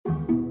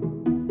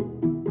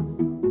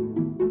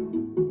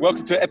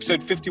Welcome to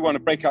episode 51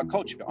 of Breakout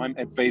Culture. I'm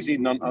Ed Vasey,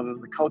 none other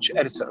than the culture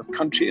editor of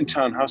Country and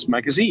Townhouse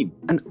magazine.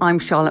 And I'm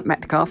Charlotte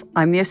Metcalfe.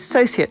 I'm the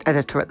associate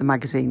editor at the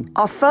magazine.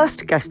 Our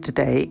first guest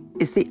today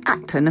is the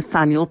actor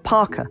Nathaniel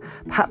Parker,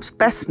 perhaps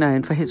best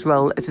known for his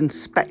role as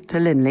Inspector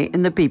Linley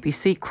in the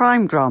BBC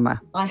crime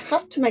drama. I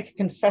have to make a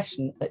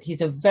confession that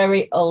he's a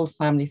very old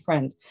family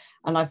friend,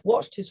 and I've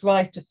watched his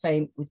rise to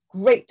fame with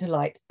great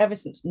delight ever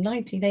since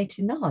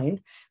 1989,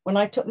 when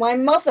I took my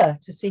mother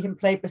to see him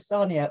play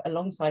Bassanio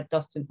alongside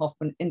Dustin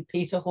Hoffman in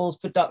Peter Hall's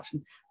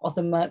production of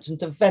The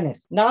Merchant of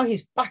Venice. Now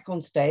he's back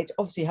on stage,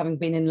 obviously having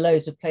been in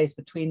loads of plays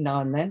between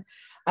now and then,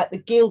 at the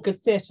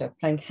Gielgud Theatre,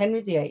 playing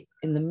Henry VIII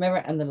in The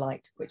Mirror and the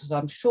Light, which, as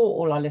I'm sure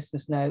all our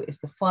listeners know, is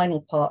the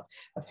final part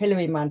of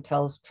Hilary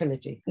Mantel's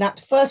trilogy.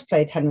 Nat first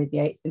played Henry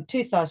VIII in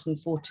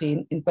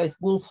 2014 in both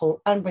Wolf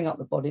Hall and Bring Up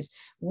the Bodies,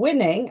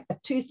 winning a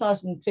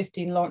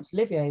 2015 Laurence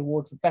Olivier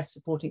Award for Best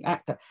Supporting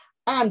Actor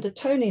and a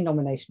Tony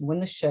nomination when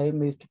the show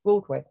moved to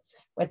Broadway.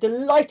 We're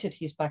delighted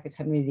he's back as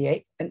Henry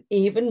VIII, and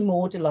even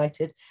more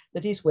delighted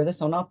that he's with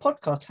us on our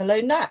podcast. Hello,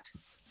 Nat.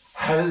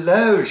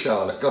 Hello,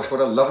 Charlotte. Gosh,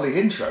 what a lovely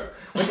intro.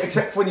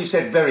 Except for when you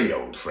said very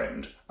old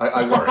friend.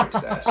 I worried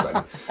there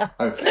slightly.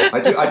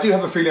 I do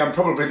have a feeling I'm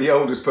probably the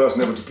oldest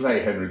person ever to play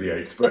Henry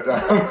VIII, but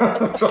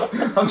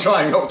I'm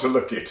trying not to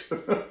look it.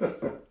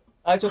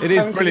 It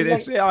is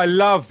brilliant. I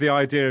love the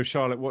idea of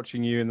Charlotte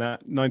watching you in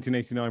that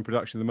 1989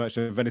 production of The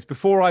Merchant of Venice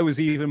before I was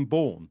even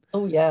born.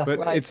 Oh, yeah. But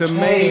right. It's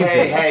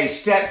amazing. Hey,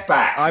 step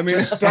back.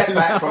 Just step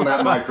back from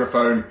that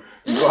microphone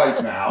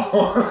right now.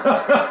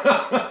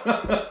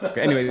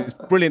 Okay, anyway, it's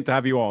brilliant to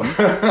have you on.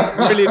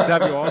 Brilliant to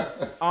have you on.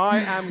 I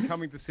am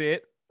coming to see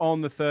it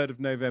on the 3rd of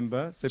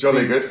November. So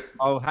jolly please, good.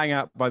 I'll hang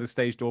out by the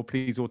stage door.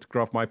 Please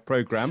autograph my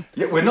programme.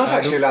 Yeah, we're not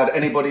actually allowed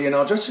anybody in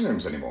our dressing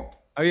rooms anymore.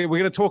 Oh, yeah, we're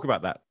going to talk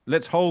about that.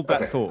 Let's hold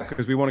that thought,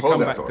 because we want to come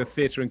back to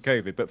theatre and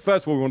COVID. But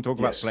first of all, we want to talk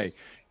about play.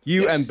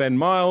 You and Ben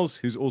Miles,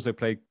 who's also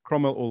played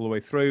Cromwell all the way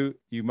through,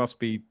 you must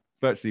be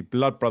virtually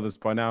blood brothers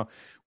by now.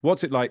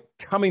 What's it like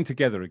coming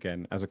together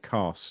again as a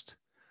cast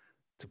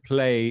to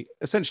play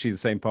essentially the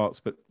same parts,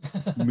 but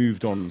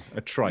moved on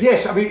a trite?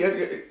 Yes, I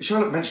mean,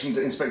 Charlotte mentioned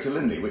Inspector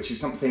Linley, which is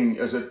something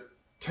as a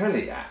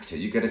telly actor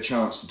you get a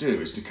chance to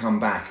do, is to come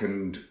back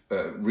and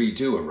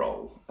redo a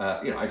role.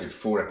 I did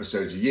 4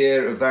 episodes a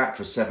year of that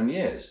for 7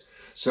 years.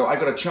 So I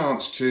got a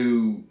chance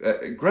to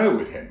grow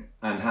with him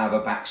and have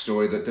a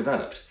backstory that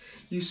developed.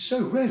 You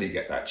so rarely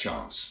get that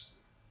chance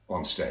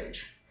on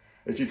stage.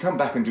 If you come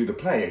back and do the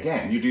play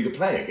again, you do the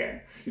play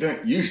again. You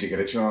don't usually get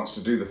a chance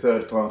to do the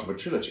third part of a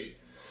trilogy.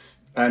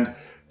 And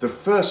the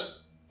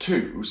first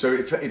 2, so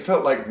it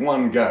felt like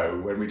one go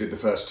when we did the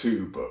first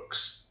 2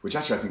 books, which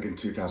actually I think in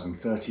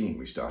 2013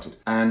 we started.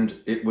 And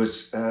it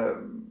was,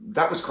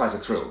 that was quite a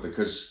thrill,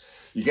 because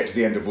you get to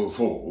the end of Wolf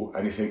Hall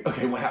and you think,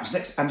 okay, what happens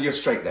next? And you're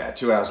straight there.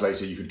 2 hours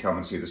later, you could come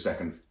and see the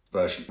second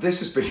version. This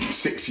has been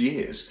 6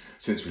 years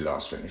since we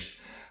last finished.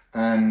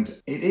 And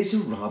it is a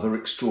rather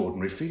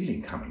extraordinary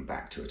feeling coming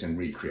back to it and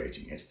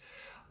recreating it.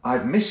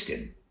 I've missed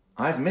him.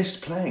 I've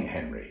missed playing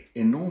Henry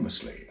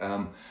enormously.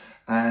 I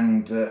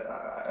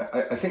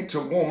think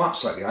to warm up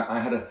slightly,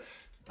 I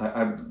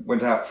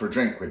went out for a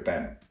drink with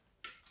Ben,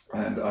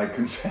 and I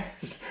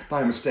confess,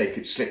 by mistake,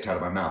 it slipped out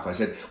of my mouth. I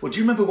said, well, do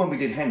you remember when we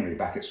did Henry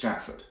back at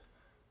Stratford?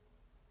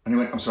 And he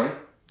went, I'm sorry?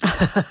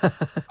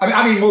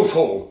 I mean Wolf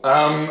Hall.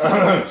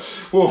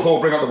 Wolf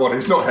Hall, Bring Up the Bodies.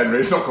 It's not Henry.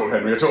 It's not called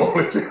Henry at all.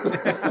 Is it? That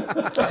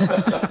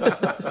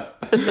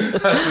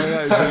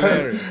is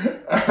hilarious.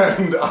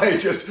 And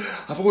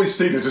I've always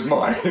seen it as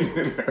mine.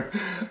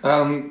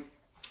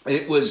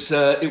 It was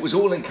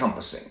all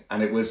encompassing,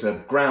 and it was a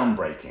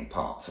groundbreaking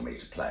part for me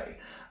to play.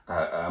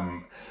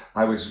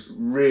 I was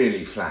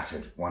really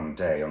flattered one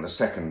day on the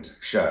second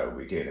show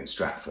we did in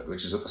Stratford,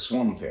 which is at the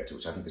Swan Theatre,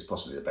 which I think is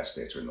possibly the best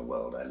theatre in the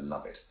world. I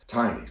love it.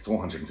 Tiny,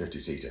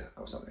 450-seater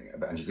or something.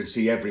 And you could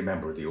see every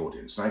member of the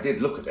audience. And I did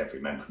look at every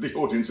member of the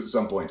audience at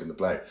some point in the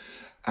play.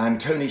 And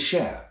Tony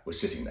Sher was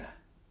sitting there.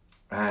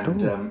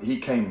 And he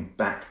came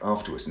back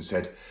afterwards and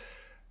said,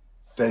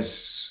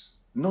 there's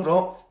not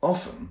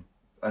often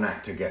an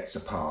actor gets a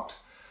part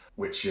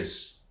which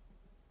is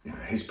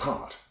his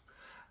part.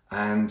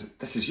 And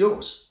this is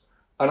yours.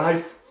 And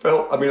I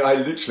felt, I'm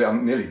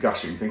nearly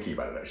gushing thinking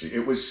about it, actually.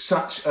 It was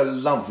such a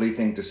lovely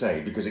thing to say,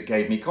 because it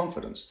gave me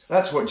confidence.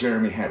 That's what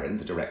Jeremy Herrin,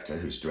 the director,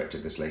 who's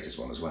directed this latest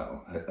one as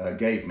well,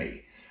 gave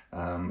me.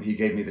 He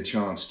gave me the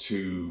chance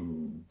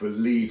to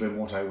believe in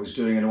what I was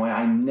doing in a way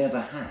I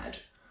never had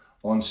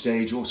on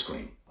stage or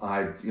screen.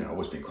 I've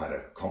always been quite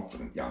a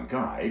confident young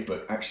guy,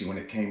 but actually when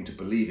it came to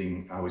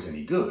believing I was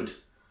any good,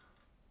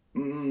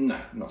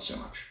 no, not so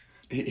much.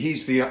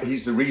 He's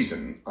the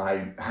reason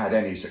I had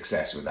any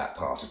success with that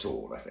part at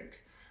all, I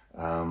think.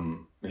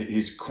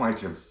 He's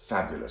quite a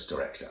fabulous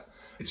director.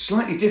 It's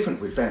slightly different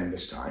with Ben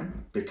this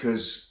time,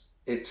 because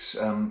it's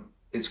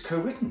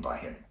co-written by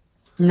him.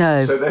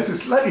 No. So there's a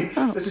slightly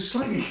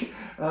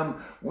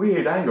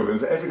weird angle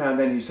that every now and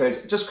then he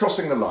says, just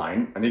crossing the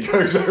line, and he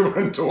goes over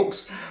and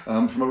talks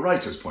from a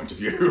writer's point of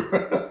view.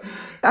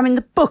 I mean,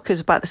 the book is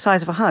about the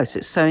size of a house.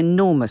 It's so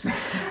enormous.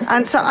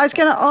 And so I was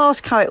going to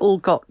ask how it all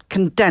got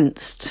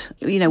condensed,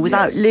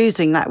 without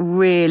losing that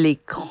really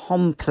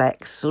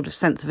complex sort of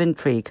sense of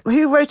intrigue.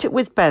 Who wrote it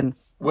with Ben?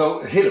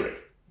 Well, Hilary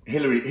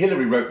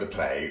wrote the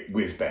play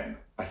with Ben,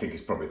 I think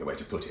is probably the way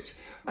to put it.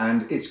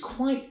 And it's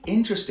quite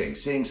interesting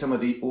seeing some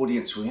of the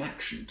audience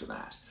reaction to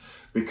that,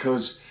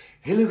 because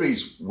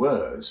Hilary's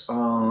words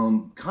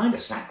are kind of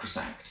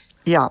sacrosanct.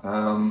 Yeah.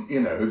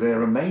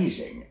 They're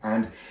amazing.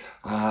 And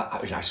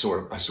I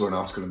saw an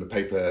article in the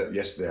paper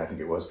yesterday, I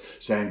think it was,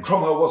 saying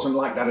Cromwell wasn't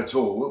like that at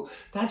all. Well,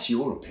 that's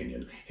your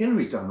opinion.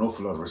 Hilary's done an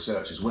awful lot of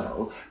research as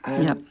well,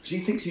 and she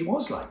thinks he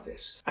was like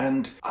this.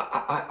 And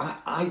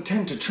I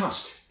tend to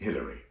trust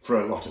Hilary for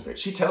a lot of it.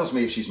 She tells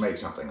me if she's made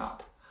something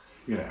up.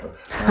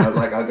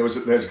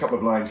 There's a couple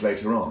of lines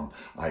later on,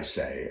 I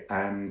say,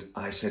 and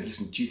I said,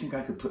 listen, do you think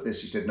I could put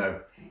this? She said,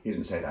 no, he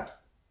didn't say that.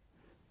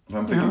 And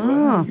I'm thinking,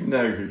 well, you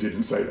know who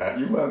didn't say that.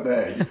 You weren't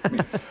there.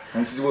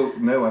 And she said, well,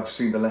 no, I've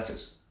seen the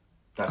letters.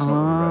 That's not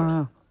what he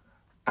wrote.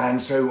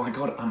 And so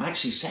I'm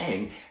actually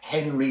saying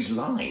Henry's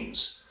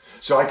lines.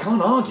 So I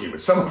can't argue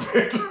with some of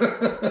it.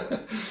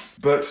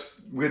 But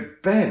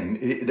with Ben,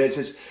 there's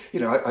this,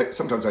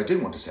 sometimes I do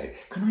want to say,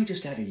 can I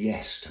just add a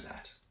yes to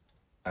that?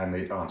 And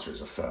the answer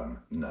is a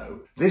firm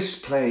no.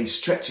 This play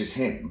stretches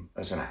him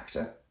as an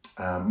actor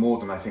more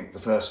than I think the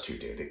first two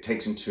did. It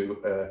takes him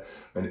to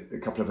a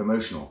couple of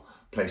emotional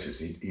places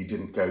he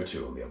didn't go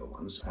to on the other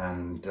ones.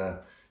 And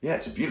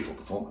it's a beautiful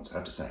performance, I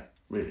have to say.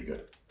 Really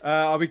good.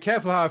 I'll be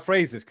careful how I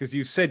phrase this, because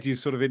you said you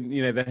sort of,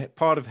 the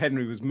part of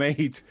Henry was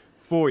made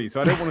for you.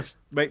 So I don't want to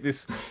make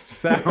this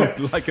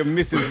sound like a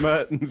Mrs.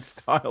 Merton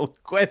style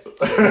question.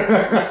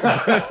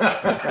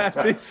 At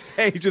this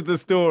stage of the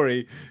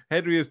story,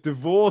 Henry has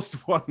divorced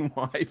one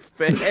wife,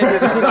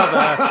 beheaded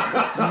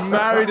another,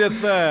 married a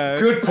third.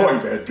 Good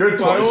point, Ed. Good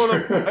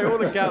point. By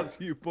all accounts,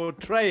 you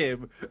portray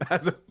him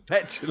as a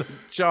petulant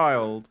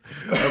child,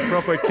 a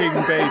proper king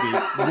baby.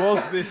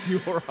 Was this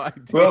your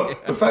idea? Well,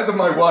 the fact that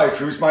my wife,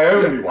 who's my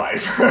only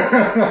wife,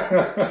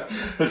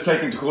 has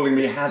taken to calling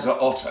me Hazza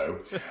Otto,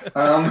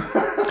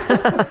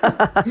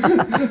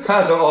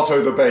 Hazza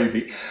Otto the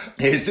baby,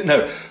 there's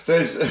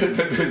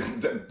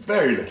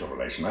very little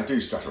relation. I do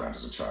strut around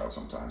as a child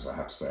sometimes, I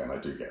have to say, and I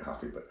do get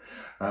huffy, but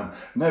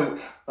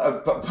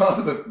but part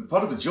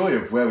of the joy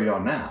of where we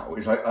are now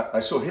is I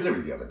saw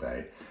Hilary the other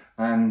day,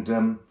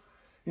 and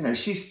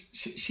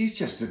she's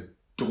just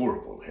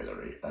adorable,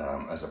 Hilary,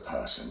 as a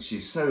person.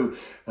 She's so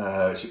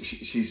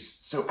she's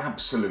so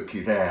absolutely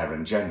there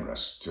and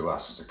generous to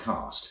us as a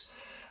cast,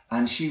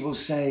 and she will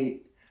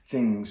say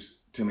things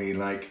to me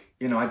like,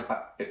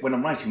 when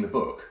I'm writing the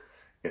book,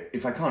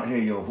 if I can't hear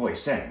your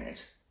voice saying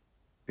it,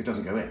 it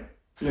doesn't go in.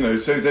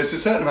 So there's a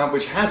certain amount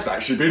which has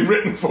actually been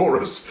written for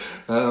us,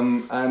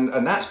 and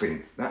that's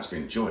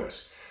been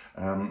joyous.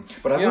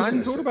 But I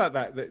hadn't thought about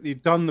that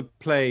you'd done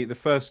the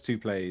first two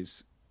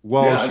plays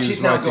while she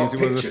was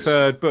writing the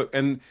third book,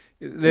 and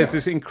there's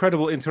this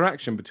incredible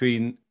interaction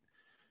between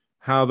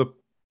how the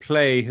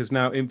play has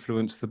now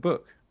influenced the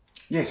book.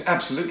 Yes,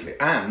 absolutely,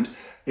 and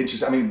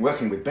interesting. I mean,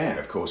 working with Ben,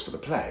 of course, for the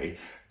play,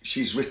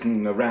 she's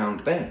written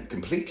around Ben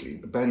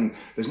completely. Ben,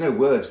 there's no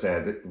words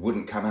there that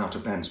wouldn't come out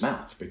of Ben's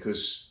mouth,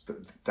 because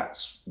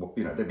that's what,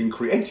 they've been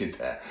created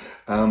there.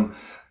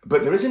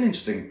 But there is an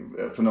interesting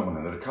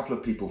phenomenon that a couple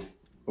of people,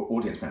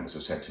 audience members,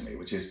 have said to me,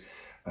 which is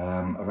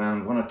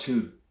around one or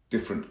two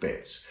different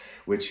bits,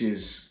 which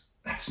is,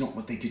 that's not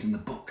what they did in the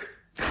book.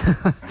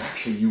 And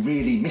actually, you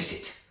really miss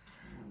it.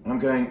 And I'm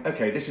going,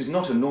 okay, this is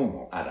not a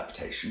normal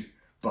adaptation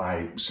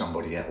by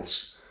somebody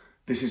else.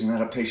 This is an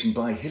adaptation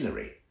by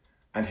Hilary.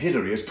 And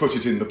Hilary has put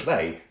it in the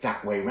play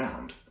that way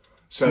round.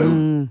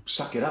 So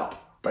suck it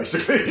up,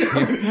 basically.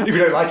 If you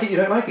don't like it, you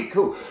don't like it.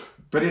 Cool.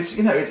 But it's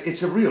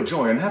a real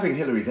joy. And having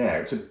Hilary there,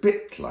 it's a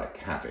bit like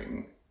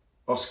having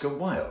Oscar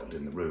Wilde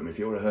in the room if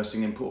you're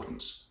rehearsing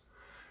Importance.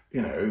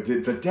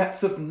 The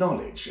depth of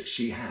knowledge that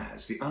she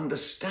has, the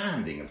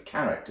understanding of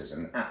characters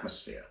and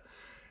atmosphere,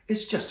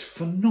 is just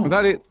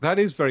phenomenal. That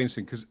is very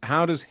interesting, because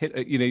how does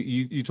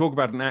you talk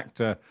about an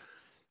actor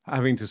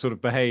having to sort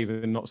of behave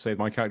and not say,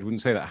 my character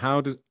wouldn't say that.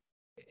 How does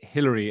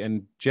Hilary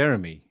and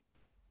Jeremy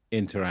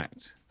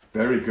interact?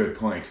 Very good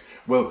point.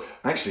 Well,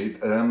 actually,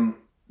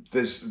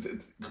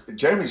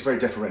 Jeremy's very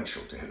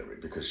deferential to Hilary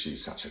because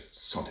she's such a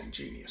sodding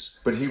genius.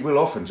 But he will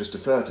often just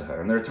defer to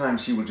her, and there are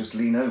times she will just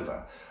lean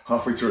over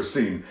halfway through a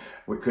scene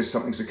because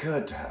something's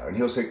occurred to her, and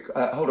he'll say,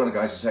 hold on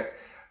guys a sec,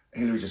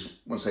 Hilary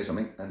just wants to say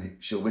something, and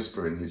she'll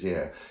whisper in his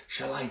ear,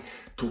 shall I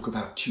talk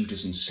about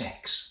Tudors and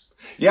sex?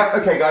 Yeah,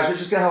 okay, guys, we're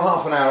just going to have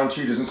half an hour on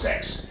Tudors and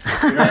sex.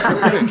 Can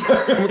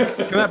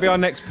that be our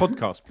next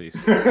podcast, please?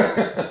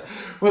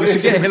 We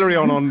should get Hilary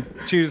on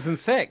Tudors and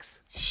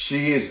sex.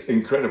 She is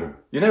incredible.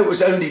 It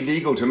was only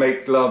legal to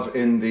make love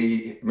in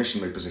the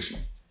missionary position.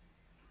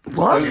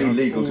 What? Only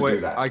legal to do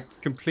that. I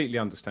completely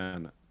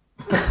understand that.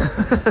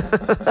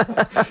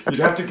 You'd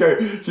have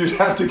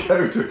to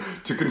go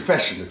to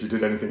confession if you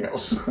did anything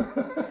else.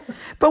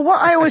 But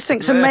what I always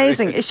think is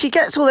amazing is she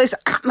gets all those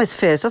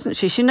atmospheres, doesn't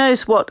she? She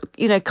knows what,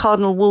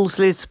 Cardinal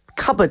Wolsey's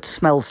cupboard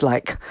smells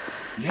like.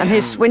 Yeah.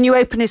 And when you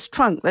open his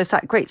trunk, there's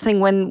that great thing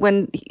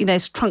when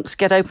his trunks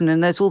get open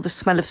and there's all the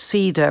smell of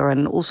cedar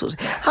and all sorts.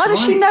 How does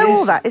she know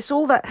all that? It's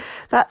all that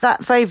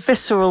very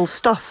visceral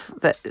stuff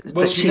that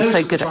she's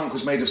so good at. The trunk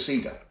was made of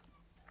cedar.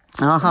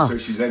 Uh-huh. So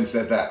she then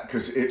says that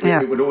because it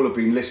would all have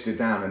been listed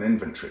down and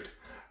inventoried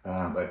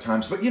at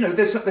times. But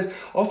there's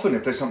often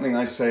if there's something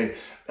I say,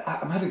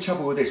 I'm having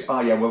trouble with this.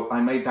 Oh yeah, well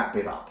I made that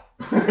bit up.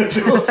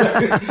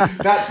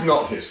 That's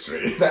not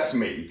history. That's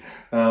me.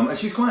 And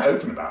she's quite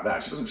open about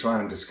that. She doesn't try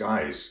and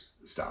disguise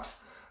stuff,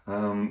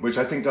 which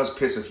I think does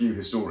piss a few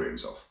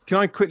historians off. Can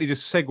I quickly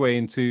just segue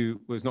into,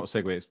 well, it's not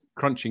segue, it's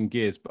crunching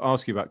gears, but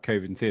ask you about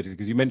COVID in theatre,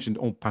 because you mentioned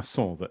en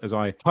passant that as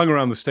I hung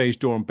around the stage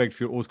door and begged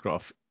for your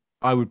autograph,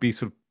 I would be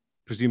sort of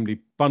presumably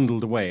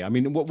bundled away. I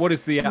mean, what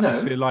is the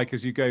atmosphere like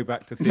as you go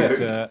back to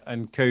theatre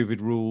and COVID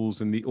rules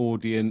and the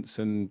audience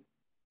and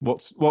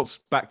what's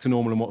back to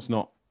normal and what's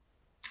not?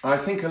 I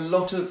think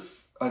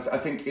I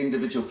think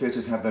individual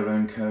theatres have their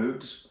own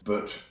codes,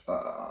 but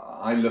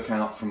I look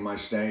out from my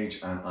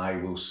stage and I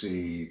will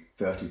see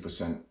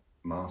 30%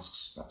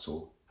 masks, that's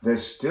all.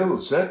 There's still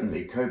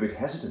certainly COVID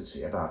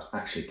hesitancy about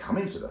actually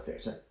coming to the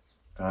theatre,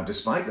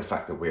 despite the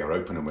fact that we are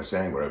open and we're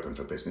saying we're open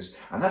for business.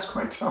 And that's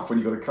quite tough when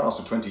you've got a cast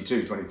of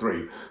 22,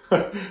 23,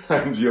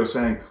 and you're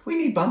saying, we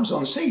need bums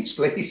on seats,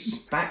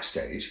 please.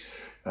 Backstage,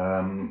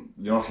 we're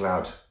not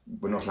allowed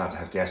to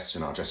have guests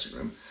in our dressing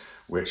room,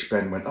 which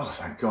Ben went, oh,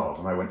 thank God.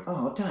 And I went,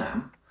 oh,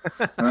 damn.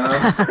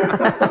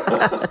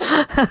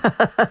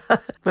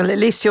 Well, at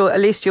least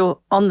you're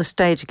on the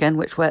stage again,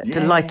 which we're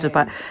delighted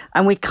about.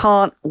 And we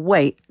can't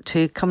wait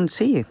to come and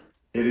see you.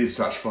 It is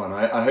such fun.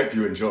 I hope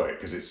you enjoy it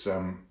because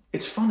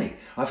it's funny.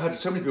 I've had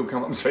so many people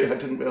come up and say, I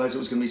didn't realise it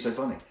was going to be so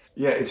funny.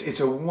 Yeah, it's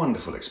a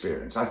wonderful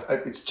experience.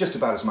 It's just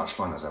about as much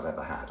fun as I've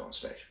ever had on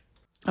stage.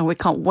 And we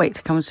can't wait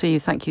to come and see you.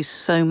 Thank you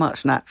so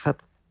much, Nat, for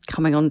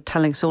coming on and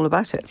telling us all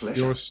about it.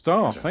 Pleasure. You're a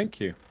star. Pleasure. Thank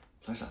you.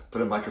 Pleasure.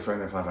 Put a microphone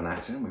in front of an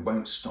actor and we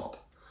won't stop.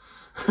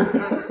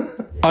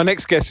 Our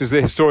next guest is the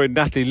historian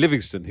Natalie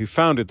Livingston, who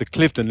founded the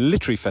Cliveden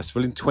Literary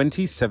Festival in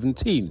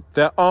 2017.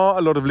 There are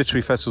a lot of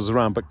literary festivals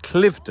around, but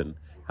Cliveden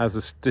has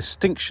the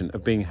distinction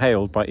of being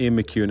hailed by Ian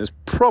McEwan as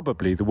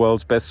probably the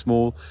world's best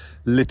small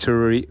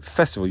literary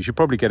festival. You should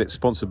probably get it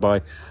sponsored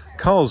by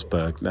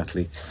Carlsberg,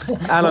 Natalie.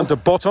 Alain de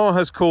Botton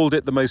has called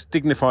it the most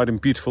dignified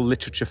and beautiful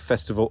literature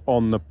festival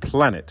on the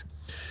planet.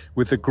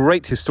 With the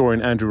great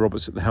historian Andrew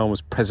Roberts at the helm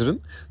as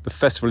president, the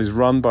festival is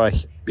run by an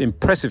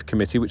impressive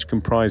committee which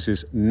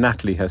comprises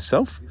Natalie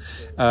herself.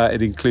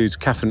 It includes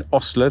Catherine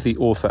Ostler, the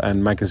author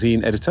and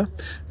magazine editor,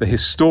 the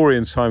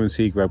historian Simon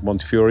Seagrave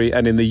Montefiore,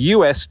 and in the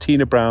US,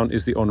 Tina Brown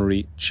is the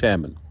honorary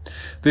chairman.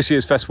 This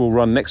year's festival will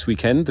run next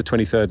weekend, the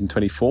 23rd and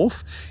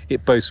 24th.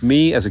 It boasts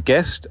me as a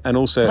guest and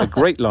also a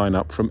great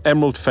lineup from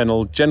Emerald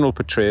Fennell, General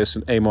Petraeus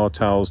and Amar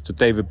Towles to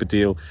David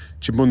Baddiel,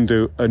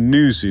 Chimundu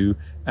Onuzu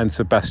and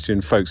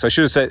Sebastian Folkes. I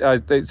should have said,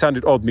 it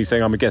sounded odd me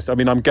saying I'm a guest. I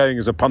mean, I'm going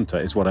as a punter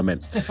is what I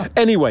meant.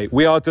 Anyway,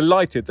 we are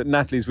delighted that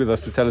Natalie's with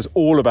us to tell us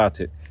all about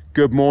it.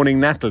 Good morning,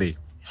 Natalie.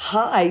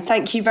 Hi,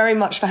 thank you very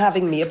much for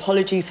having me.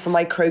 Apologies for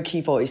my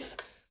croaky voice.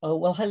 Oh,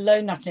 well,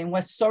 hello, Natalie, and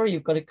we're sorry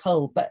you've got a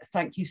cold, but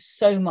thank you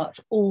so much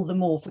all the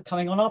more for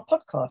coming on our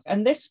podcast.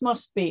 And this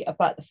must be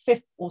about the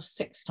 5th or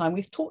 6th time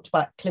we've talked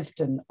about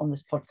Cliveden on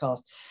this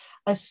podcast,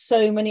 as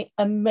so many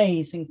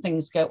amazing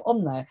things go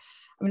on there.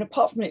 I mean,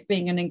 apart from it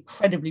being an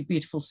incredibly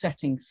beautiful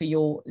setting for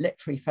your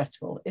literary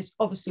festival, it's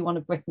obviously one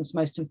of Britain's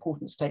most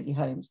important stately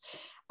homes.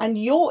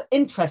 And your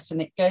interest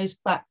in it goes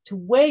back to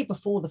way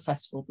before the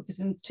festival, because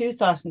in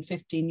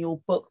 2015,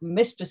 your book,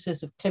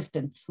 Mistresses of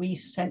Cliveden, 3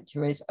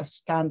 Centuries of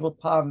Scandal,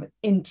 Power and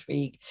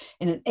Intrigue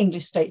in an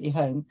English Stately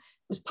Home,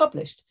 was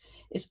published.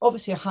 It's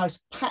obviously a house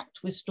packed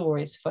with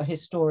stories for a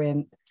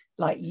historian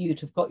like you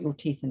to have got your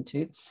teeth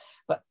into.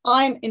 But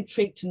I'm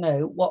intrigued to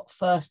know what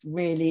first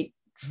really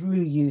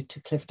drew you to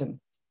Cliveden.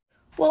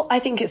 Well, I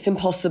think it's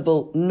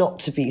impossible not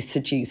to be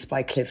seduced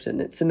by Cliveden.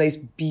 It's the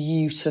most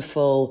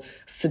beautiful,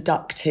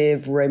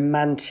 seductive,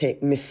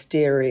 romantic,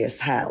 mysterious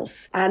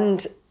house.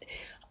 And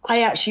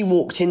I actually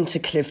walked into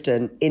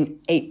Cliveden in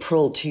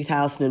April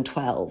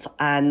 2012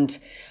 and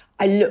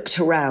I looked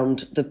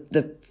around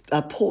the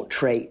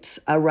portraits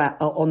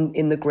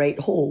in the Great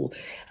Hall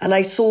and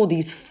I saw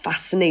these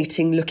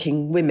fascinating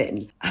looking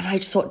women. And I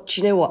just thought,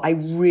 do you know what? I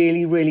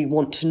really, really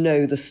want to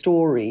know the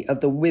story of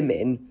the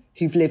women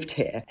who've lived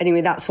here.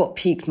 Anyway, that's what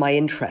piqued my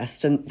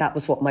interest, and that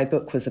was what my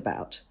book was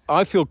about.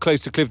 I feel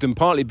close to Cliveden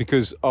partly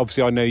because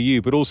obviously I know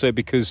you, but also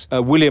because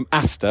William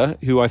Astor,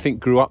 who I think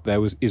grew up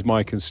there, is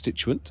my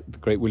constituent, the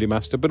great William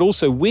Astor. But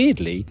also,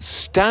 weirdly,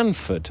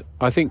 Stanford,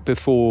 I think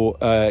before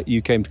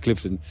you came to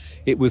Cliveden,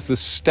 it was the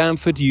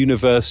Stanford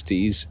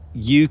University's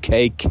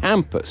UK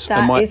campus.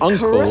 That is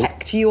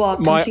correct. You are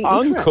completely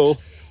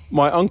correct.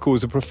 My uncle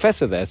was a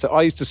professor there, so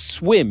I used to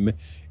swim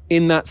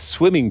in that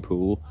swimming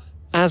pool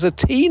as a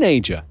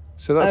teenager.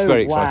 So that's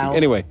very exciting. Wow.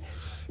 Anyway,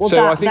 Well, so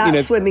that, I think,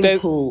 that swimming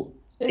pool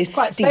is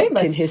quite steeped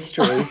famous in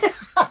history.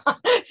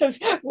 So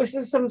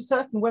some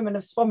certain women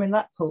have swum in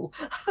that pool.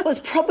 Well, it's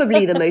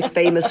probably the most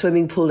famous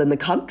swimming pool in the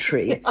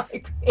country.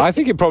 I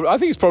think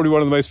it's probably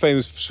one of the most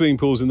famous swimming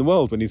pools in the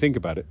world when you think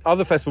about it.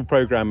 Other festival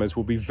programmers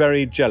will be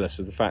very jealous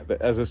of the fact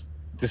that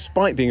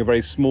despite being a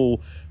very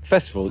small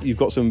festival, you've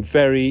got some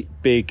very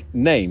big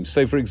names.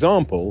 So, for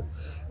example,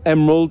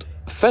 Emerald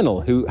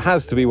Fennell, who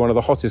has to be one of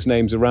the hottest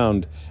names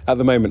around at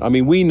the moment. I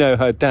mean, we know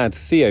her dad,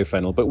 Theo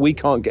Fennell, but we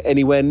can't get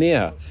anywhere near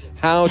her.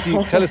 How do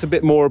you tell us a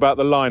bit more about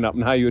the lineup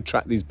and how you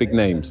attract these big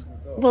names?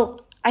 Well,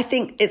 I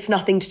think it's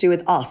nothing to do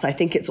with us. I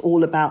think it's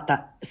all about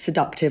that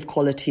seductive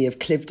quality of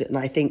Cliveden.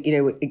 I think,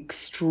 we're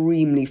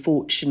extremely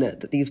fortunate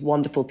that these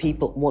wonderful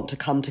people want to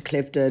come to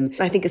Cliveden.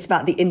 I think it's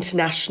about the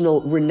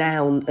international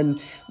renown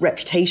and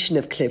reputation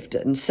of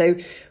Cliveden. So,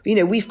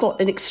 we've got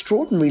an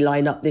extraordinary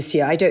lineup this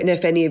year. I don't know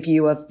if any of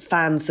you are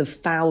fans of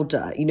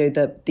Fauda,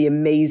 the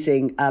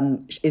amazing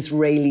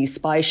Israeli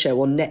spy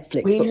show on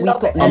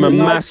Netflix. I'm a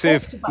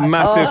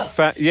massive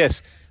fan.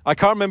 Yes. I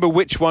can't remember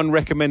which one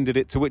recommended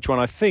it to which one.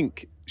 I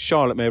think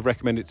Charlotte may have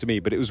recommended it to me,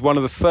 but it was one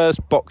of the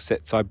first box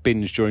sets I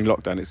binged during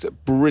lockdown. It's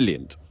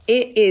brilliant.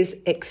 It is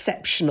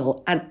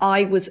exceptional. And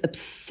I was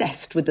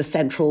obsessed with the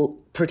central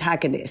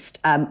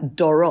protagonist,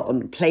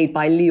 Doron, played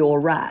by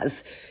Lior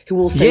Raz, who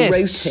also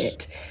wrote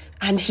it.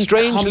 And he's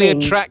strangely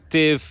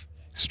attractive,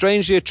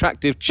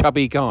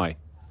 chubby guy.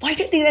 I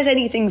don't think there's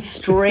anything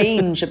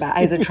strange about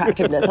his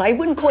attractiveness. I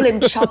wouldn't call him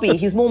chubby.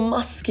 He's more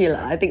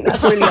muscular. I think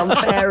that's really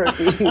unfair of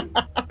you.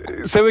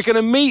 So we're going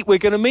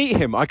to meet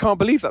him. I can't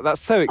believe that. That's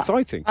so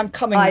exciting. I'm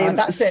coming.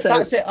 That's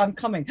it. I'm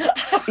coming.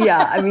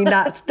 Yeah, I mean,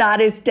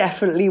 that is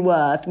definitely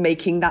worth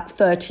making that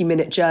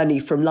 30-minute journey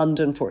from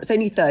London for. It's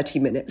only 30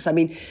 minutes. I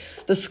mean,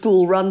 the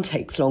school run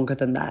takes longer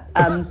than that.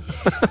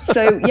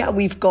 So yeah,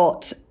 we've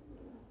got.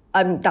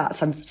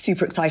 I'm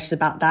super excited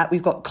about that.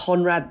 We've got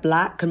Conrad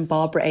Black and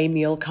Barbara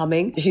Amiel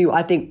coming, who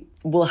I think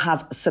will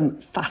have some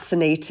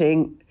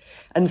fascinating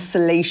and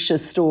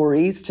salacious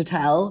stories to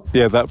tell.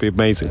 Yeah, that'd be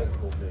amazing.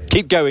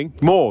 Keep going.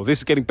 More. This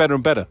is getting better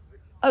and better.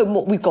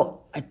 Oh, we've got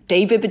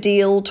David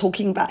Baddiel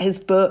talking about his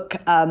book,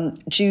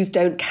 Jews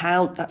Don't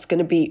Count. That's going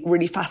to be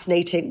really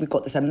fascinating. We've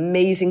got this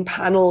amazing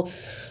panel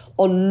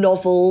on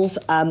novels.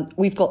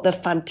 We've got the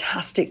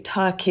fantastic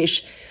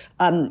Turkish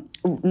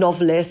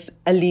novelist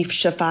Elif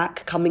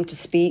Shafak coming to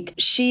speak.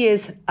 She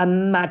is a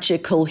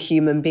magical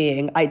human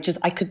being. I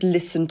could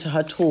listen to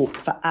her talk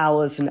for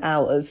hours and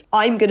hours.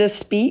 I'm going to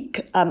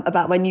speak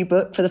about my new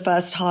book for the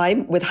first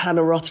time with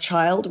Hannah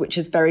Rothschild, which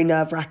is very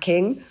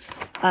nerve-wracking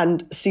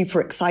and super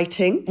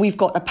exciting. We've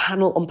got a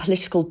panel on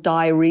political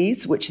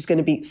diaries, which is going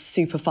to be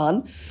super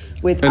fun.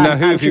 And now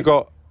who have you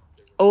got?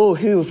 Oh,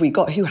 who have we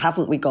got? Who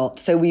haven't we got?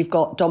 So we've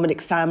got Dominic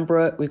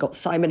Sambrook, we've got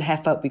Simon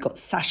Heffer, we've got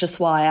Sasha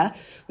Swire,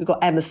 we've got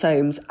Emma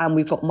Soames, and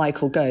we've got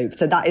Michael Gove.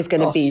 So that is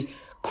going to be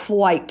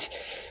quite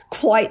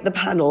the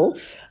panel.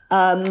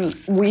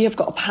 We have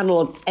got a panel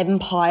on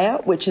Empire,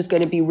 which is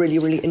going to be really,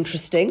 really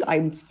interesting.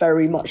 I'm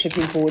very much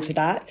looking forward to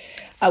that.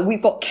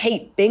 We've got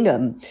Kate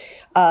Bingham,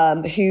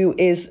 who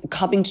is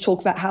coming to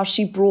talk about how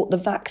she brought the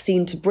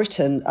vaccine to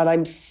Britain. And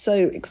I'm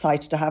so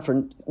excited to have her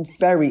and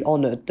very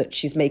honoured that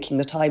she's making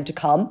the time to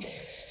come.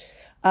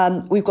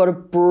 We've got a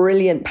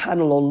brilliant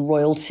panel on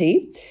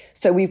royalty.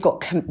 So we've got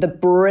the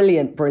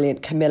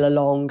brilliant Camilla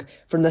Long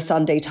from the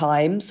Sunday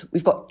Times.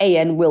 We've got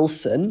A.N.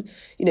 Wilson,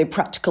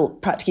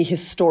 practically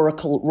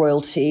historical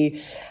royalty.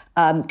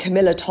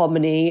 Camilla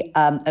Tominey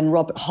and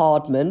Robert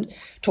Hardman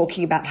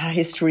talking about how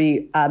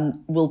history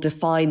will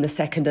define the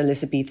second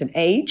Elizabethan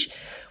age.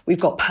 We've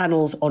got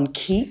panels on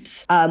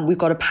Keats. We've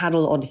got a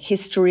panel on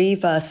history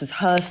versus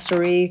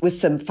herstory with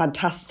some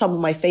of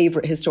my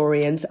favourite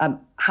historians,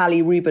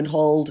 Hallie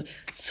Rubenhold,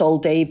 Sol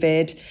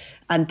David,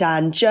 and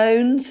Dan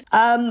Jones.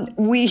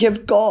 We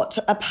have got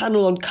a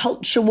panel on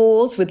culture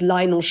wars with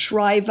Lionel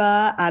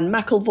Shriver, Anne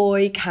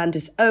McElvoy,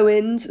 Candace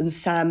Owens, and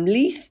Sam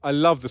Leith. I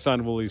love the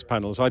sound of all these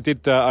panels.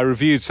 I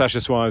reviewed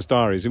Sasha Swire's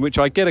diaries, in which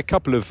I get a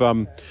couple of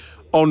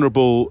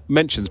honourable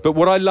mentions. But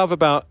what I love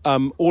about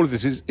all of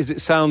this is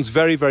it sounds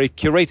very, very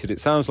curated. It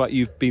sounds like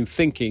you've been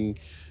thinking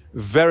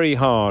very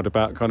hard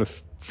about kind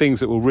of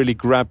things that will really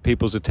grab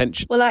people's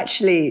attention. Well,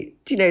 actually,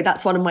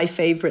 that's one of my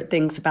favourite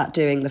things about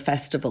doing the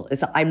festival is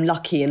that I'm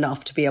lucky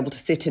enough to be able to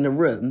sit in a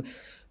room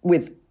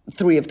with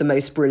three of the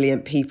most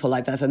brilliant people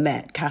I've ever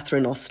met,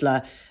 Catherine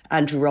Ostler,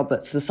 Andrew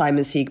Roberts, and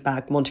Simon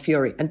Siegberg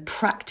Montefiore. And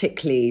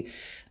practically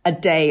a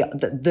day,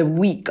 the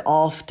week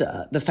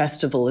after the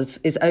festival is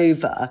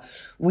over,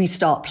 we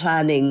start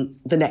planning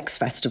the next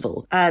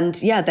festival. And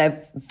yeah,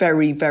 they're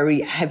very, very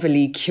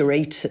heavily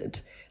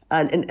curated.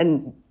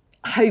 And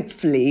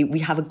hopefully we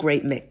have a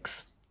great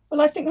mix. Well,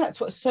 I think that's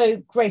what's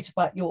so great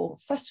about your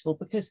festival,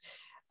 because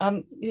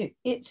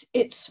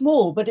it's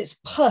small, but it's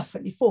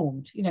perfectly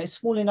formed. It's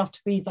small enough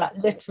to be that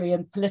literary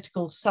and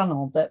political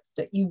salon that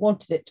you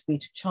wanted it to be,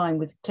 to chime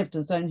with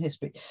Cliveden's own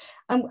history.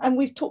 And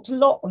we've talked a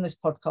lot on this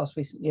podcast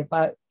recently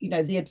about,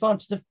 the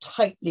advantage of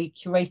tightly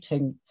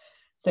curating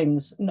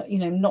things,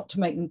 not to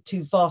make them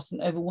too vast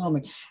and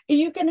overwhelming. Are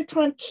you going to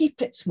try and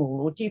keep it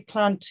small, or do you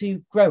plan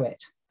to grow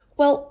it?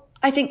 Well,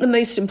 I think the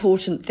most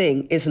important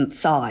thing isn't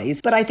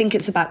size, but I think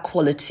it's about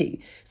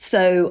quality.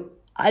 So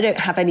I don't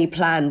have any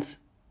plans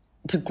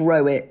to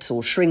grow it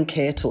or shrink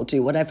it or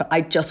do whatever.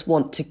 I just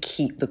want to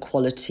keep the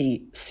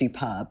quality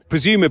superb.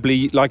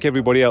 Presumably, like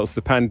everybody else,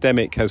 the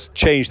pandemic has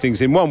changed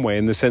things in one way,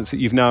 in the sense that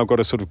you've now got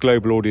a sort of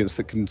global audience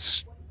that can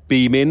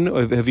beam in.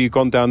 Or have you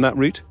gone down that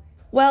route?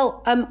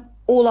 Well,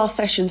 all our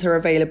sessions are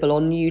available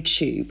on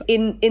YouTube.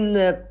 In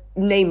the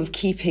name of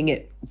keeping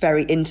it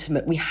very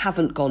intimate, we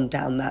haven't gone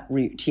down that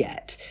route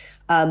yet.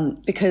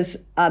 Because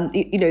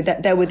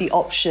there was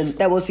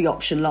the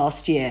option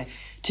last year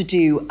to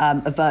do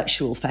a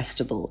virtual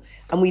festival,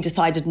 and we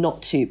decided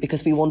not to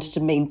because we wanted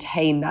to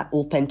maintain that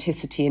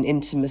authenticity and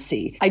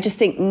intimacy. I just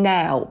think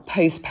now,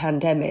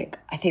 post-pandemic,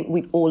 I think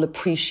we all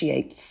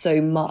appreciate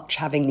so much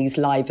having these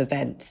live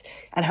events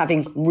and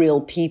having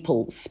real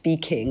people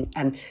speaking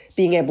and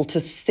being able to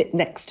sit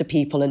next to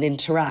people and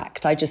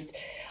interact. I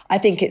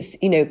think it's,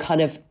 it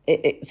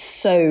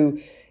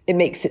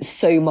makes it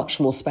so much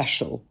more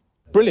special.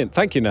 Brilliant.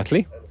 Thank you,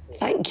 Natalie.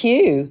 Thank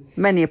you.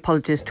 Many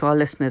apologies to our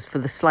listeners for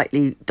the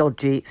slightly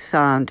dodgy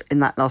sound in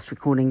that last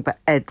recording, but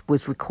Ed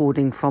was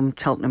recording from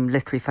Cheltenham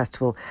Literary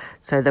Festival,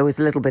 so there was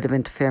a little bit of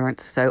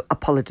interference, so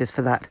apologies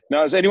for that.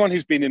 Now, as anyone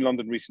who's been in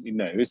London recently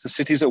knows, the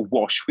city's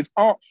awash with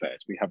art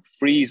fairs. We have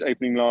Frieze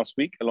opening last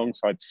week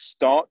alongside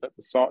Start at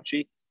the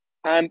Saatchi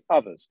and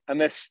others, and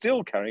they're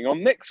still carrying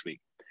on next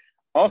week.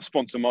 Our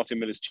sponsor, Martin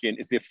Miller's Gin,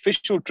 is the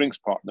official drinks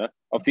partner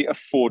of the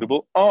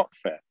Affordable Art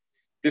Fair.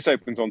 This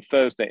opens on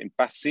Thursday in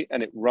Battersea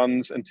and it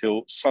runs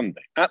until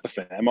Sunday. At the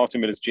fair,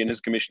 Martin Miller's Gin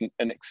has commissioned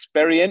an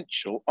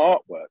experiential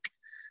artwork.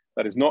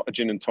 That is not a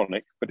gin and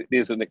tonic, but it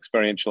is an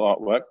experiential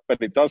artwork.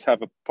 But it does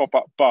have a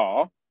pop-up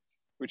bar,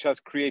 which has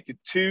created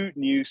 2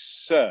 new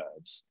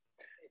serves.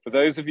 For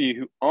those of you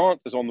who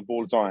aren't as on the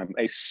ball as I am,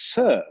 a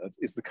serve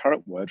is the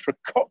current word for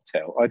a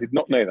cocktail. I did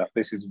not know that.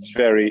 This is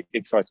very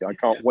exciting. I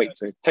can't wait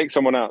to take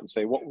someone out and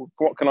say,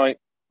 what can I...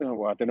 Oh,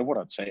 well, I don't know what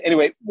I'd say.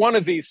 Anyway, one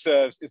of these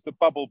serves is the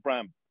Bubble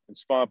Bramble,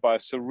 inspired by a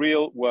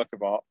surreal work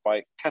of art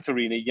by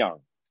Katharina Young.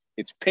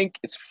 It's pink,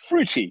 it's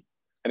fruity,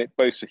 and it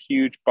boasts a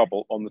huge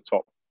bubble on the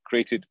top,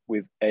 created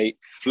with a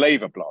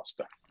flavour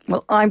blaster.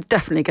 Well, I'm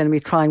definitely going to be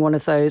trying one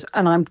of those,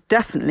 and I'm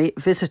definitely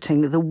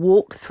visiting the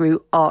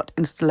walk-through art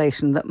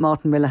installation that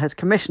Martin Miller has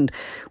commissioned,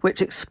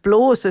 which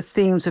explores the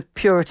themes of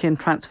purity and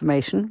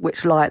transformation,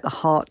 which lie at the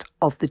heart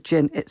of the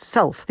gin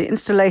itself. The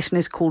installation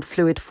is called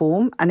Fluid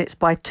Form, and it's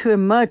by 2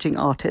 emerging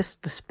artists,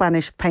 the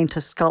Spanish painter,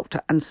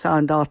 sculptor and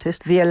sound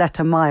artist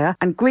Violeta Maya,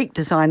 and Greek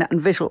designer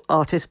and visual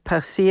artist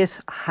Perseus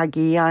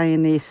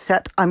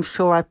Hagianiset. I'm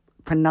sure I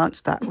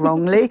pronounced that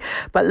wrongly,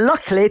 but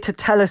luckily to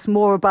tell us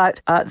more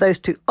about those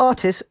 2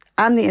 artists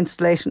and the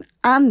installation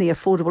and the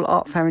Affordable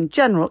Art Fair in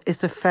general is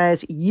the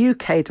fair's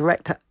UK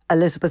director,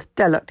 Elizabeth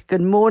Dellert.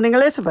 Good morning,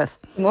 Elizabeth.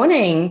 Good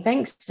morning.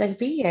 Thanks to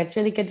be here. It's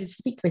really good to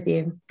speak with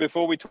you.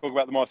 Before we talk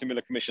about the Martin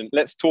Miller Commission,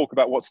 let's talk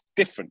about what's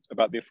different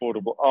about the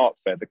Affordable Art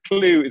Fair. The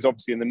clue is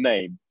obviously in the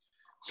name.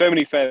 So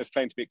many fairs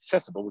claim to be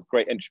accessible with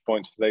great entry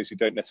points for those who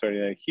don't necessarily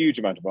know a huge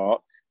amount of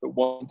art, but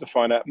want to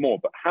find out more.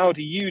 But how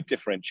do you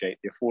differentiate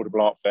the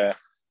Affordable Art Fair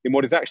in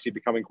what is actually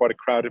becoming quite a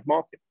crowded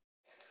market?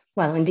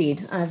 Well,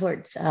 indeed. I've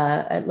worked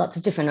at lots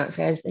of different art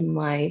fairs in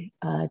my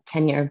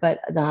tenure,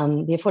 but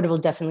the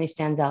Affordable definitely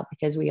stands out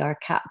because we are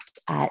capped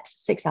at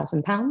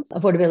 £6,000.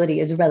 Affordability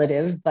is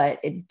relative, but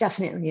it's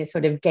definitely a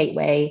sort of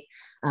gateway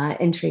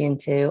entry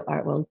into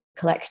art world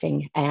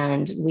collecting.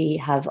 And we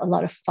have a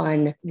lot of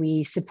fun.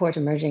 We support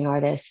emerging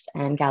artists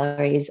and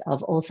galleries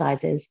of all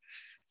sizes.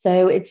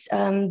 So it's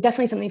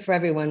definitely something for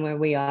everyone where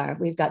we are.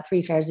 We've got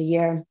 3 fairs a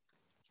year,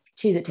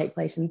 2 that take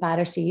place in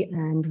Battersea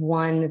and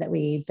 1 that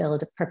we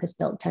build a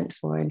purpose-built tent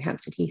for in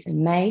Hampstead Heath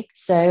in May.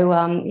 So,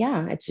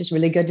 it's just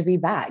really good to be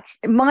back.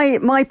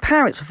 My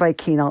parents were very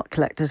keen art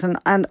collectors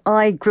and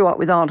I grew up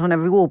with art on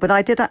every wall, but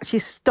I did actually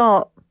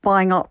start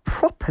buying art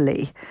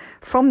properly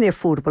from the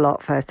Affordable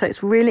Art Fair. So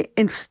it's really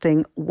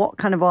interesting what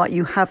kind of art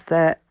you have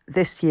there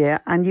this year,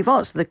 and you've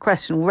answered the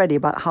question already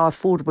about how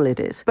affordable it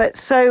is. But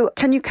so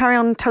can you carry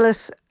on and tell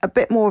us a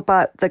bit more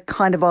about the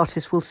kind of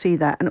artists we'll see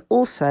there and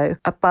also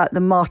about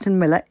the Martin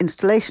Miller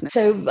installation?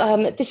 So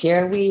this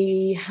year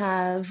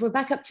we're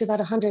back up to about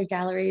 100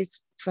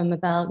 galleries from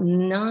about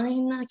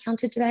 9, I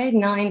counted today,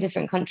 9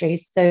 different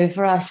countries. So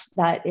for us,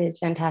 that is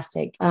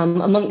fantastic.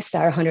 Amongst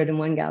our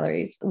 101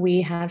 galleries,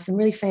 we have some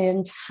really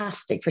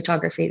fantastic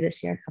photography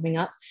this year coming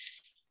up.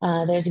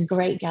 There's a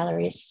great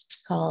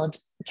gallerist called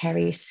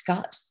Kerry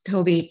Scott, who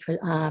will be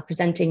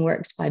presenting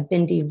works by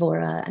Bindi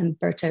Vora and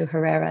Berto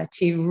Herrera,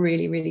 2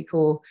 really, really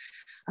cool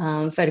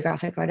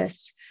photographic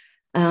artists.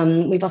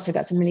 We've also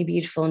got some really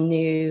beautiful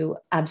new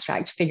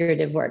abstract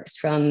figurative works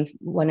from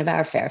one of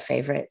our fair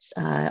favorites,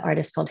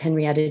 artist called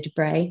Henrietta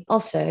Dubray.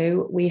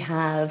 Also, we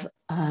have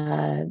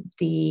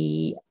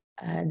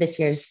this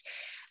year's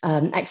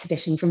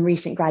exhibition from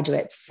recent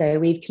graduates. So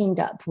we've teamed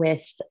up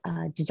with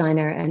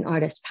designer and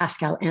artist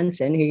Pascal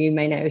Anson, who you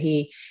may know.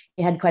 He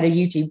had quite a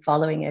YouTube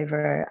following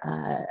over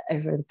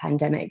the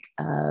pandemic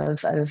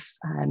of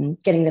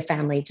getting the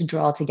family to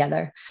draw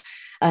together.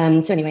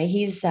 So anyway,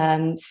 he's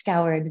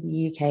scoured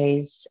the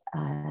UK's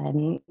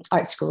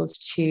art schools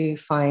to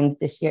find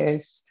this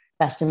year's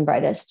best and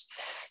brightest.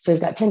 So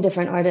we've got 10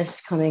 different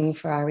artists coming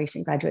for our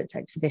recent graduates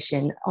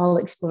exhibition, all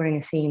exploring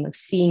a theme of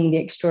seeing the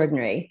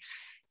extraordinary.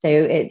 So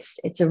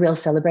it's a real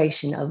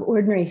celebration of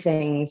ordinary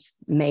things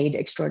made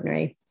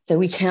extraordinary. So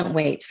we can't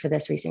wait for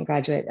this recent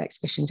graduate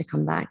exhibition to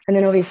come back. And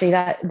then obviously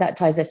that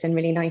ties us in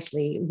really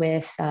nicely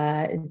with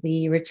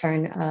the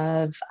return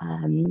of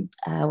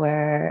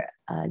our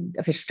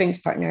official drinks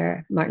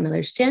partner, Martin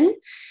Miller's Gin,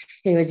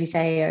 who, as you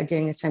say, are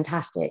doing this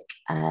fantastic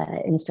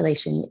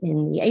installation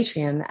in the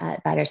atrium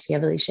at Battersea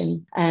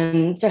Evolution.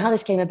 So how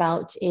this came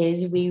about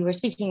is we were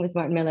speaking with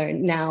Martin Miller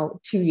now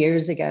 2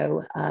 years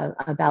ago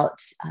about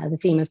the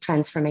theme of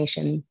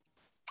transformation.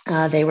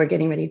 They were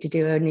getting ready to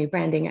do a new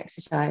branding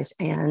exercise,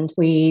 and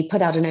we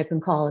put out an open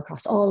call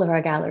across all of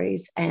our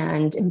galleries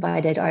and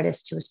invited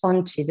artists to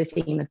respond to the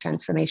theme of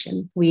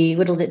transformation. We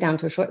whittled it down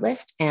to a short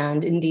list,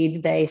 and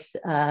indeed they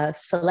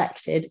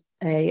selected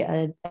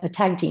a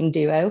tag team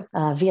duo,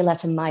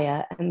 Violetta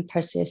Maya and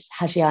Perseus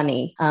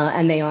Hajiani,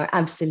 and they are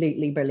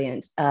absolutely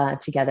brilliant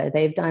together.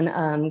 They've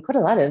done quite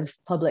a lot of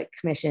public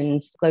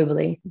commissions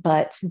globally,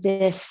 but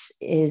this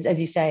is, as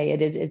you say,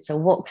 it's a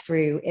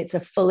walkthrough. It's a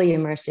fully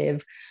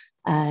immersive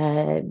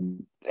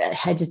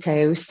head to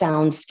toe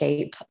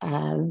soundscape,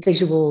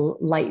 visual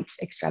light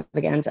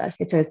extravaganza.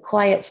 It's a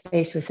quiet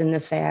space within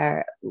the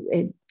fair.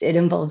 The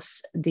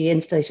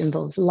installation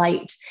involves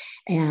light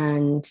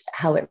and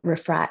how it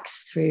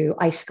refracts through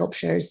ice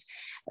sculptures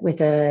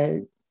with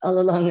all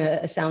along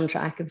a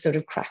soundtrack of sort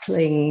of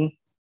crackling,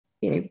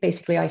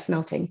 basically ice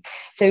melting.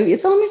 So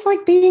it's almost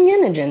like being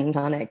in a gin and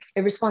tonic.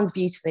 It responds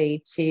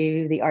beautifully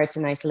to the art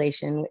in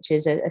isolation, which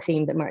is a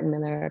theme that Martin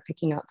Miller are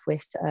picking up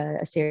with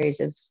a series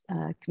of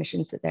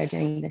commissions that they're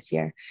doing this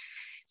year.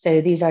 So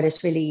these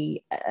artists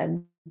really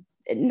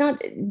didn't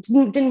want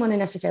to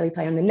necessarily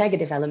play on the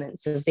negative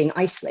elements of being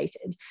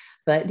isolated,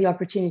 but the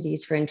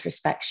opportunities for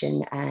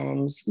introspection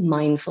and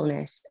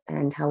mindfulness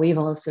and how we've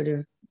all sort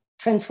of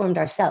transformed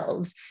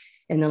ourselves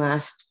in the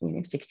last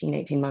 16,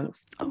 18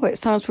 months. Oh, it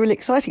sounds really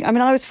exciting. I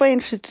mean, I was very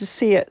interested to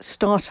see at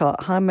Start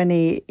Art how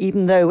many,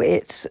 even though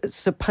it's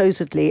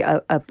supposedly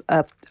a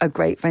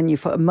great venue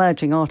for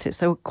emerging artists,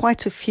 there were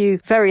quite a few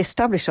very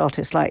established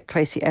artists like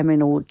Tracy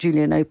Emin or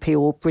Julian Opie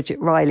or Bridget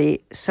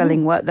Riley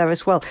selling work there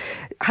as well.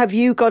 Have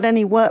you got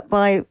any work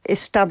by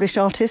established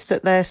artists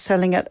that they're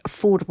selling at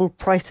affordable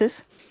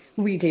prices?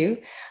 We do.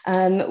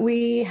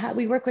 We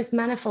work with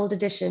Manifold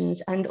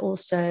Editions and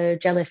also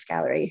Jealous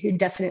Gallery, who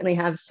definitely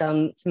have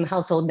some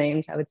household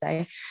names, I would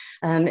say.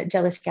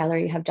 Jealous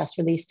Gallery have just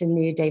released a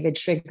new David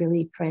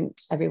Shrigley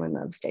print. Everyone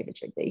loves David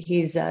Shrigley.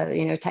 He's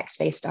a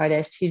text-based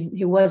artist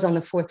who was on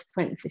the fourth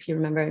plinth, if you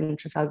remember, in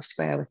Trafalgar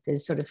Square with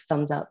his sort of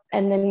thumbs up.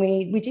 And then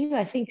we do,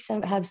 I think,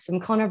 have some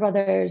Connor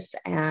brothers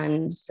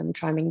and some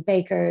Charming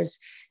Bakers.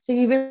 So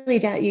you really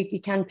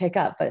you can pick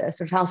up a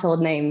sort of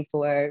household name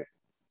for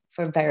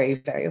very,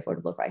 very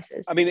affordable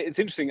prices. I mean, it's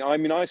interesting. I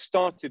mean, I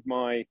started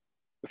the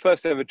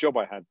first ever job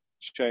I had,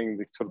 showing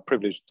the sort of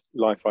privileged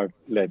life I've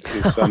led,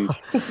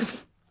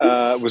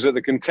 was at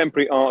the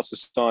Contemporary Art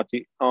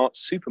Society Art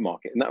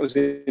Supermarket. And that was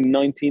in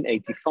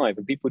 1985.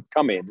 And people would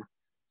come in,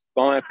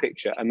 buy a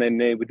picture, and then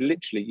they would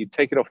literally, you'd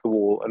take it off the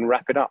wall and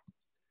wrap it up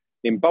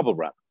in bubble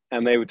wrap.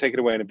 And they would take it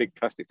away in a big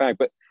plastic bag.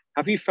 But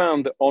have you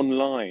found that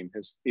online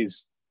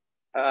is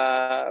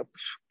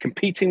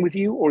competing with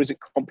you, or is it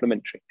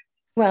complementary?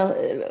 Well,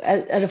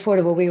 at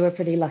Affordable, we were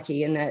pretty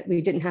lucky in that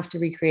we didn't have to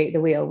recreate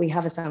the wheel. We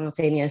have a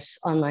simultaneous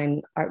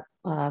online art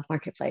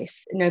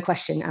marketplace. No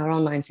question, our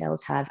online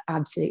sales have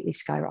absolutely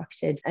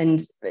skyrocketed.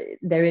 And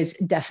there is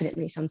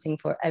definitely something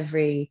for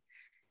every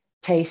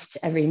taste,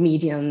 every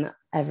medium,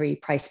 every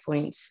price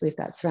point. We've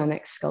got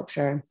ceramics,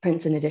 sculpture,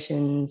 prints and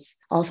editions,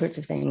 all sorts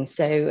of things.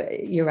 So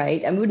you're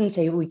right. I wouldn't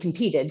say we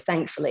competed,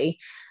 thankfully.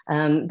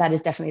 That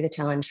is definitely the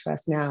challenge for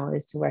us now,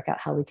 is to work out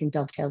how we can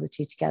dovetail the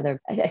two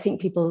together. I think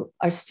people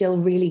are still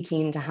really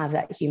keen to have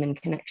that human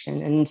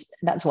connection. And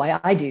that's why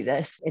I do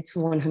this. It's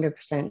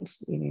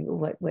 100%,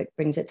 what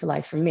brings it to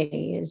life for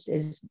me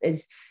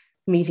is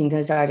meeting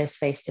those artists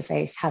face to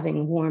face,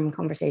 having warm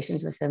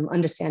conversations with them,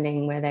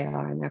 understanding where they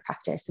are in their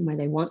practice and where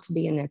they want to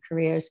be in their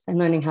careers, and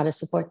learning how to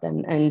support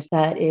them. And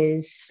that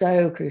is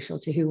so crucial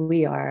to who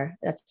we are.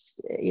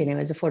 That's,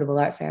 as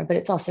Affordable Art Fair, but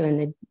it's also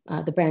in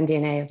the brand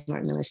DNA of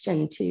Martin Miller's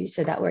Gin too.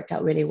 So that worked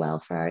out really well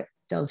for our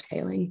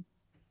dovetailing.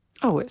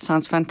 Oh, it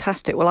sounds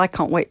fantastic. Well, I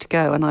can't wait to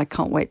go, and I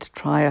can't wait to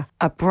try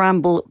a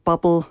bramble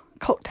bubble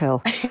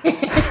cocktail.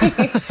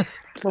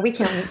 Well, we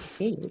can't wait to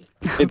see you.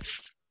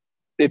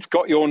 It's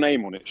got your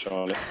name on it,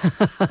 Charlotte.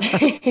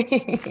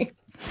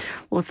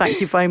 Well,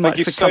 thank you very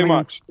much for coming. Thank you so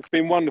much. It's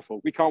been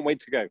wonderful. We can't wait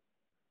to go.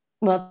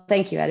 Well,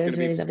 thank you, Ed. It was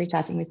really lovely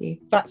chatting with you.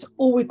 That's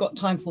all we've got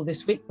time for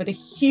this week, but a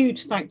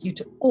huge thank you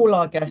to all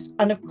our guests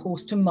and, of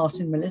course, to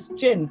Martin Miller's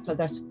Gin for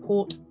their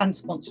support and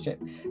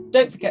sponsorship.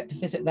 Don't forget to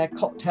visit their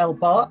cocktail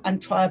bar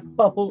and try a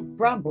bubble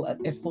bramble at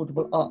the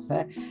Affordable Art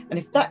Fair. And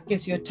if that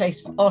gives you a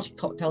taste for arty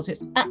cocktails,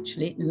 it's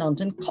actually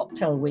London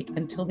Cocktail Week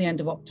until the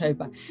end of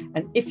October.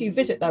 And if you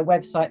visit their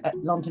website at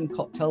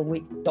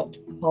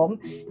londoncocktailweek.com,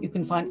 you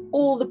can find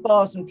all the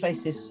bars and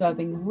places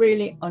serving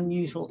really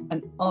unusual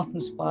and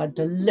art-inspired,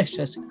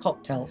 delicious cocktails.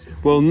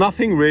 Well,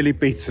 nothing really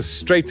beats a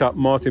straight-up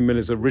Martin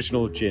Miller's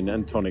original gin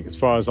and tonic, as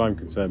far as I'm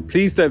concerned.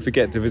 Please don't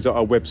forget to visit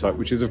our website,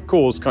 which is, of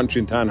course,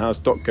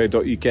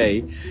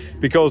 countryandtownhouse.co.uk,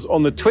 because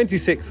on the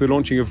 26th, we're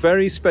launching a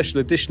very special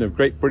edition of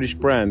Great British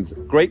Brands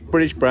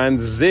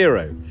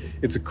Zero.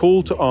 It's a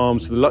call to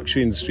arms for the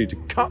luxury industry to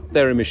cut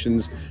their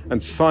emissions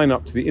and sign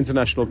up to the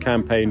international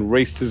campaign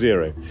Race to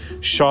Zero.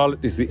 Charlotte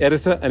is the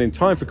editor, and in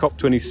time for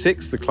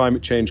COP26, the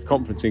climate change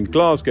conference in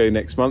Glasgow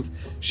next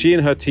month, she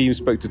and her team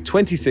spoke to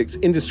 26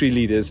 industry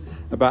leaders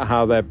about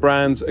how their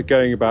brands are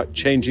going about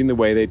changing the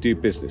way they do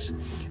business.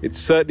 It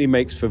certainly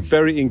makes for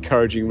very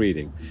encouraging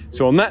reading.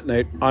 So on that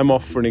note, I'm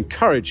off for an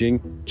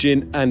encouraging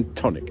gin and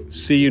tonic.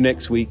 See you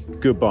next week.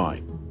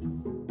 Goodbye.